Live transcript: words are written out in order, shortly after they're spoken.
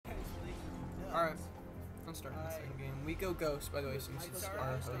Alright, let's start the second game. We go Ghost, by the way, since it's our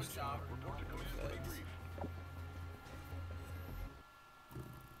host. Alright,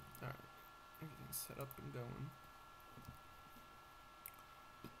 everything's set up and going.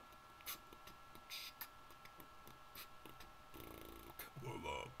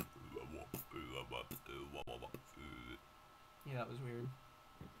 Yeah, that was weird.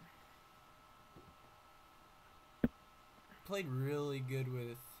 Played really good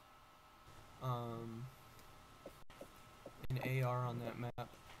with an AR on that map.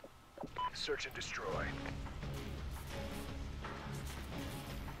 Search and destroy.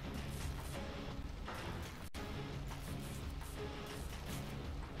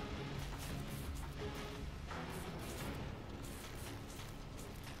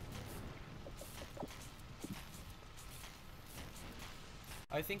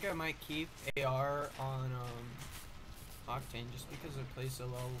 I think I might keep AR on Octane just because I play so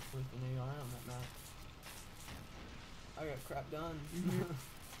well with an AR on that map. I got crap done.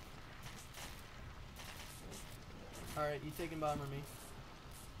 Alright, you taking bomb or me?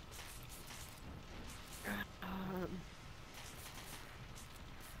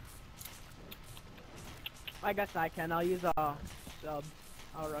 I guess I can. I'll use a sub.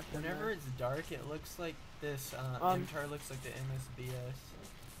 I'll rush in Whenever there. it's dark, it looks like this MTAR looks like the MSBS.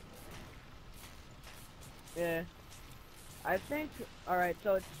 Yeah. I think, alright,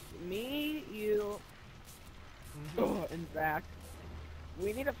 so it's me, you, and Zach.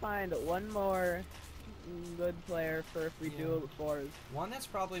 We need to find one more good player for if we do fours. One that's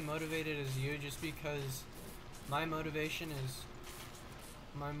probably motivated as you, just because my motivation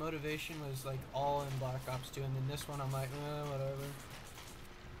was like all in Black Ops 2, and then this one I'm like, whatever.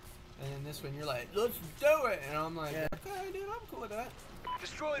 And then this one you're like, let's do it! And I'm like, okay, dude, I'm cool with that.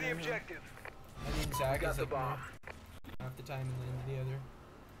 Destroy the objective. And then Zach Got is the like, bomb. half the time and then the other.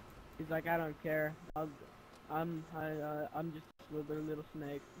 He's like, I don't care. I'm just a little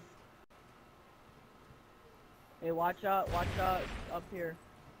snake. Hey, watch out, up here.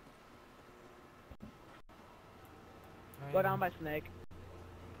 Go down by snake.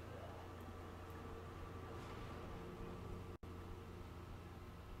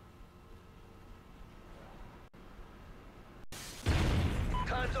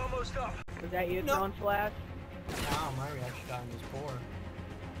 Time's almost up. Is that you throwing flash? Wow, my reaction time is poor.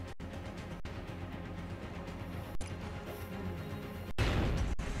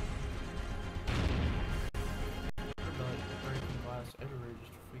 Breaking glass everywhere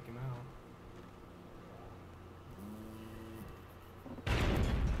just to freak him out.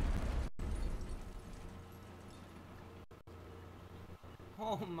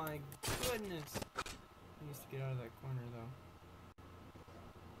 Oh my goodness! He needs to get out of that corner though.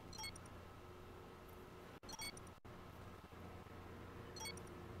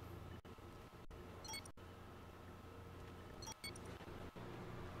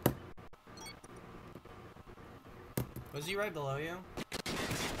 Was he right below you?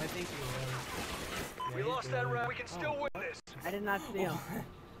 I think he was. Yeah, We lost that round. We can still win what? this. I did not see him.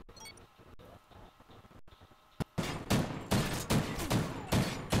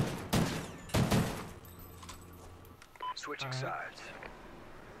 Switching sides.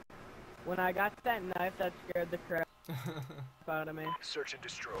 When I got that knife, that scared the crap out of me. Search and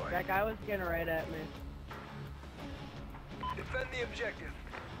destroy. That guy was getting right at me. Defend the objective.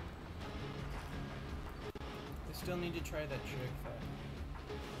 I still need to try that trick that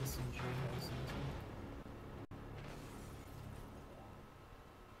SMG has.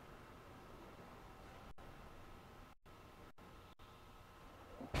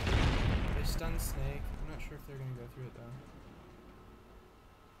 They stun Snake. I'm not sure if they're gonna go through it though.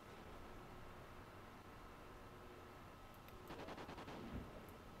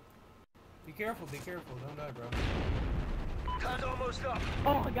 Be careful, don't die, bro. Time's almost up.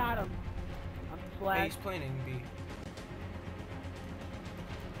 Oh, I got him. I'm Hey, flat. he's playing B.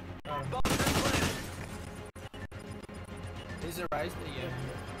 Bombs been planted. Is it rise? Yeah.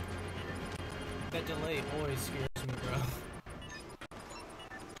 That delay always scares me, bro.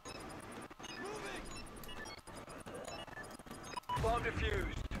 Bomb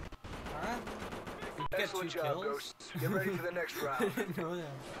defused. Huh? You got Excellent 2 job, kills? Ghosts. Get ready for the next I round. didn't know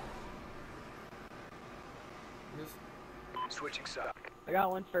that. Switching sides. I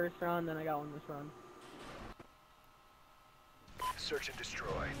got one first round, then I got one this round. Search and destroy.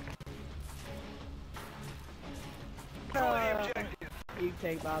 Destroy the objective. You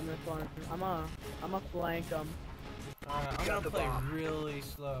take Bob this one. I'm a flank him. Alright, I'm gonna play really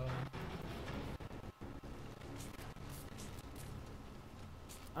slow.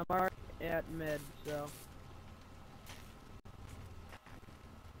 I'm already at mid, so.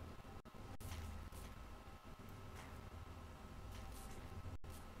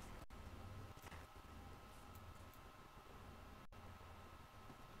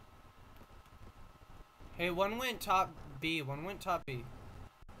 Hey, one went top B. One went top B.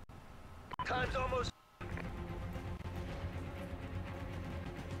 Time's almost.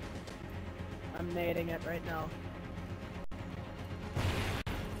 I'm nading it right now.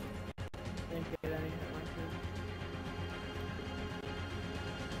 Didn't get any hit markers.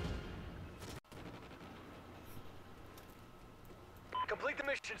 Complete the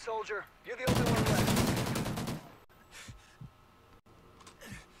mission, soldier. You're the only one left.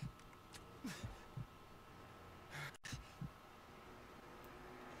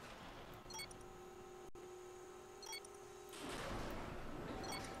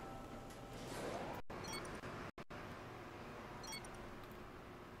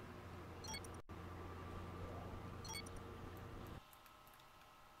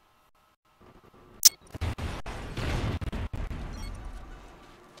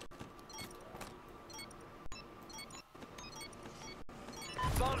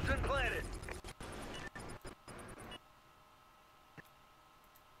 Bomb's been planted.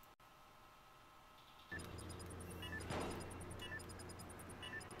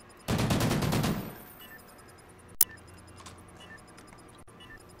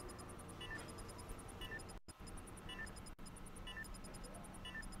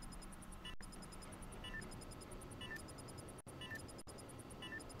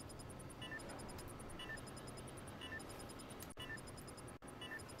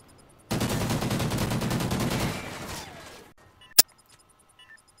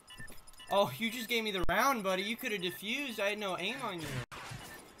 Oh, you just gave me the round, buddy. You could have defused. I had no aim on you.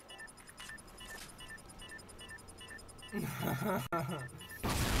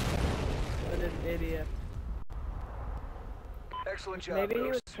 What an idiot. Excellent job, Maybe he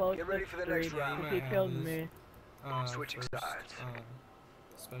was Ghost. close Get ready to for the 3 next round. because he killed me. Switching sides.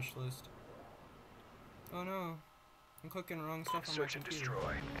 Specialist. Oh no. I'm clicking the wrong stuff on Search my and computer.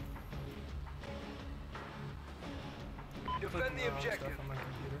 destroy. Clicking Defend the wrong objective. stuff on my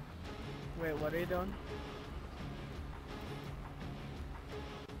computer. Wait, what are you doing?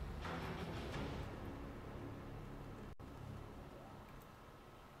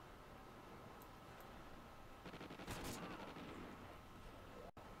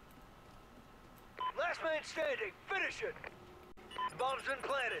 Last man standing. Finish it. The bomb's been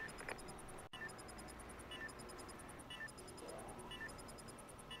planted.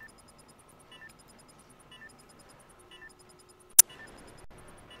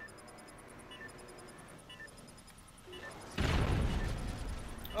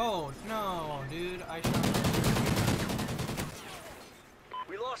 Oh no, dude! I shot.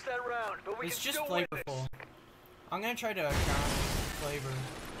 We lost that round, but we It's can just still win this. flavorful. I'm gonna try to count flavor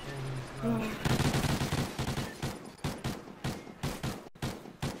in Rush.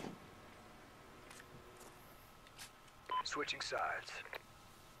 Switching sides.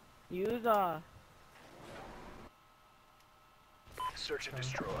 Use Search and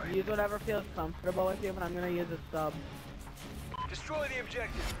destroy. use whatever feels comfortable with you, but I'm gonna use a sub. Destroy the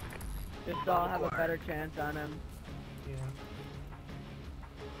objective. Just so I'll have a better chance on him. Yeah.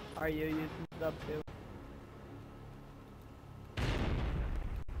 Are you using sub too?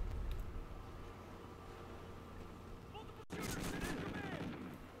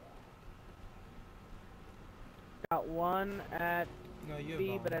 Got one at No, you have B,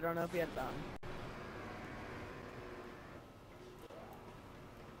 bomb. but I don't know if he has bomb.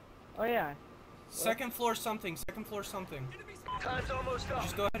 Oh yeah, Second floor something. Second floor something. Time's almost up.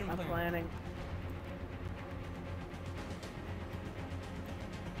 Just go ahead and I'm plan. planning.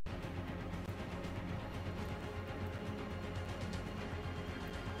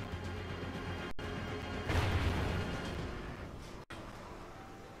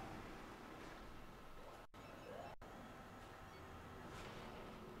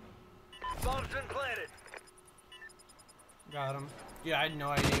 Bomb's been planted. Got him. Yeah, I had no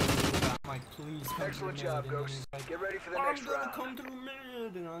idea what he was about. I'm like, please come Excellent through job, mid. And then Ghost. he's like, Get ready for the I'm next gonna round. come through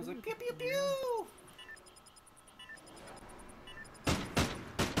mid. And I was like, pew pew pew.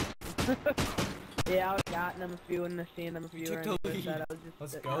 Yeah, I was gotten them a few and seeing them a We few. took and the just lead. said I was just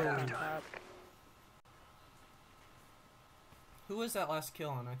Let's sitting go. there on top. Who was that last kill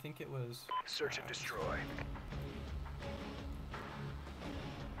on? I think it was. Search and destroy.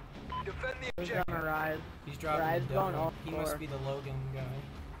 Defend the Who's objective. on a rise? He's dropping Rise the going devil. all He must four. be the Logan guy.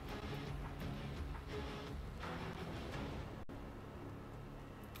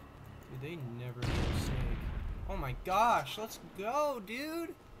 Dude, they never do a snake. Oh my gosh, let's go,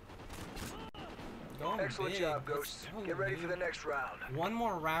 dude. Going Excellent big. job, Let's Ghost. go, Get ready for dude. the next round. One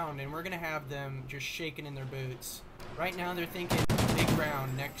more round and we're gonna have them just shaking in their boots. Right now they're thinking big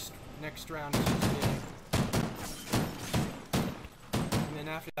round, next round is just big. And then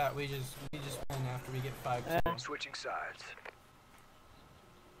after that we just win after we get 5 kills. Switching sides.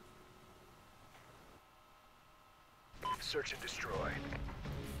 Search and destroy.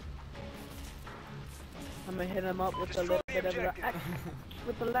 I'm gonna hit him up with a Destroy little the bit of the objective.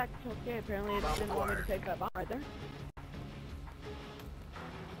 with the Lex. Okay, apparently it Bomb didn't want me to acquired. take that bomb right there.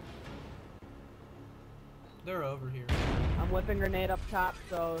 They're over here. I'm whipping grenade up top,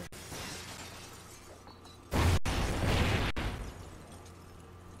 so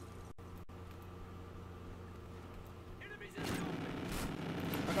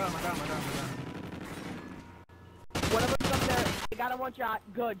I got him. one of them's up there. I got him one shot.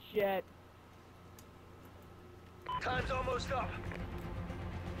 Good shit. Time's almost up.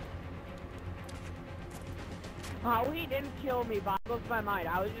 How he didn't kill me boggles my mind.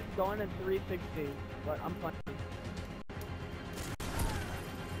 I was just going in 360, but I'm fine.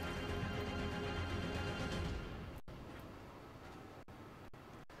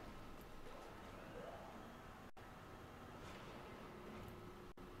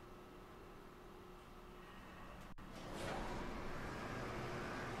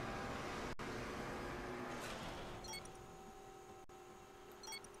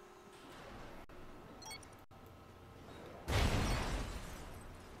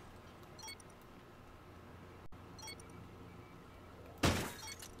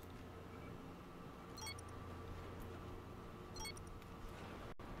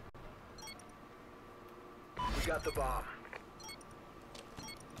 We got the bomb.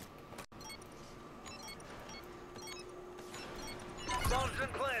 Bomb's been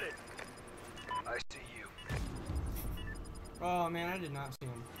planted. I see you. Oh man, I did not see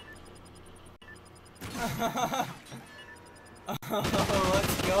him. Oh,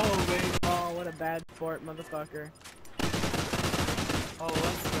 let's go, baby. Oh, what a bad sport, motherfucker. Oh,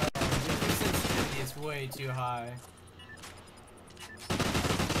 let's go. The sensitivity is way too high.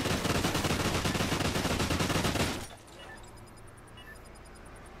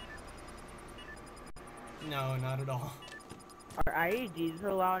 No, not at all. Are IEDs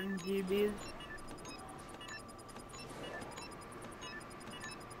allowed in GBs?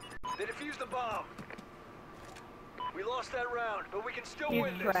 They defused the bomb. We lost that round, but we can still He's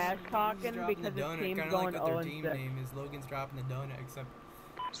win this. trash talking He's dropping because the his donut, team's kinda going like what 0 their and team 6. name is. Logan's dropping the donut, except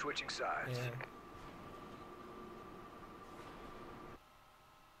Switching sides. yeah.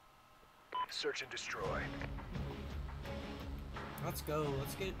 Search and destroy. Let's go.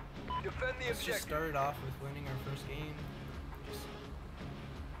 Let's get. Defend the Let's just objective. start it off with winning our first game. Just...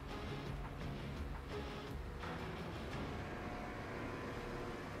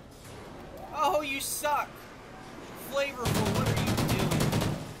 Oh, you suck! Flavorful, what are you doing?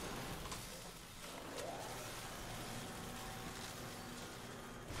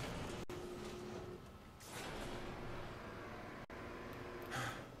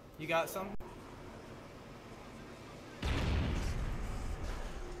 You got some?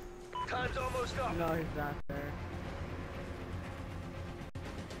 Time's almost up. No, he's not there.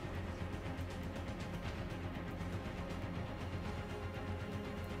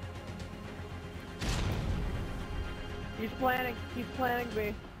 He's planning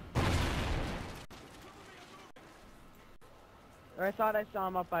B. Or I thought I saw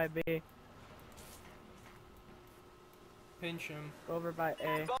him up by B. Pinch him. Over by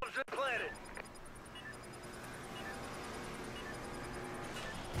A. Bomb's been planted.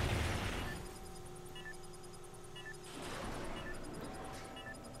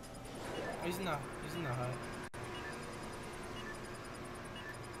 He's in the hut.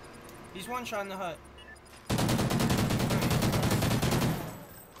 He's one shot in the hut.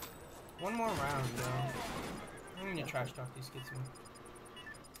 One more round, though. I'm gonna trash talk these kids, man.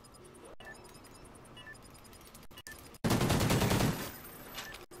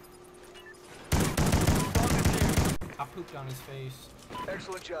 I pooped on his face.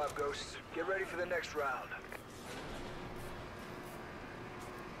 Excellent job, Ghosts. Get ready for the next round.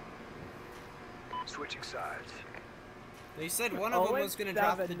 Switching sides. They said one of them was gonna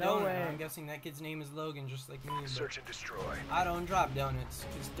drop the 0-7, no donut. way. I'm guessing that kid's name is Logan, just like me. But Search and destroy. I don't drop donuts,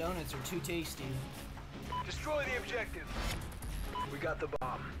 because donuts are too tasty. Destroy the objective. We got the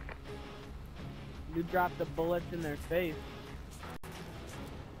bomb. You dropped the bullets in their face.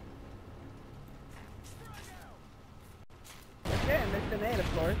 Okay, I missed an 8,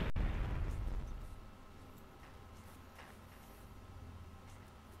 of course.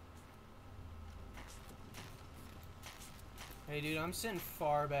 Hey, dude, I'm sitting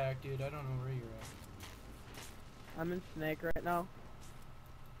far back, dude. I don't know where you're at. I'm in Snake right now.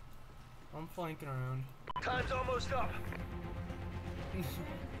 I'm flanking around. Time's almost up. Jeez.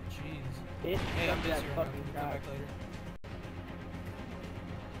 It's Hey, I'm busy that right now. fucking Come guy. back later.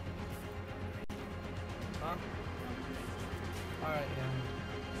 Huh? Alright, yeah.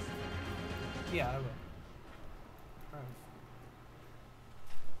 Yeah, I will. Alright.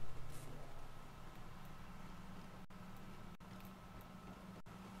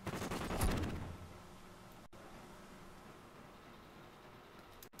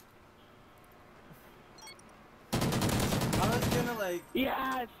 I was gonna like...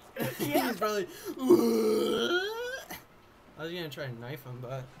 Yes! He's Yes! probably... I was gonna try to knife him,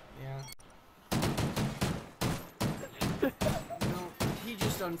 but yeah. No, he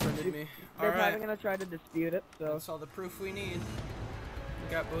just unfriended me. They're Alright. probably gonna try to dispute it, so. That's all the proof we need.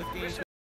 We got both games.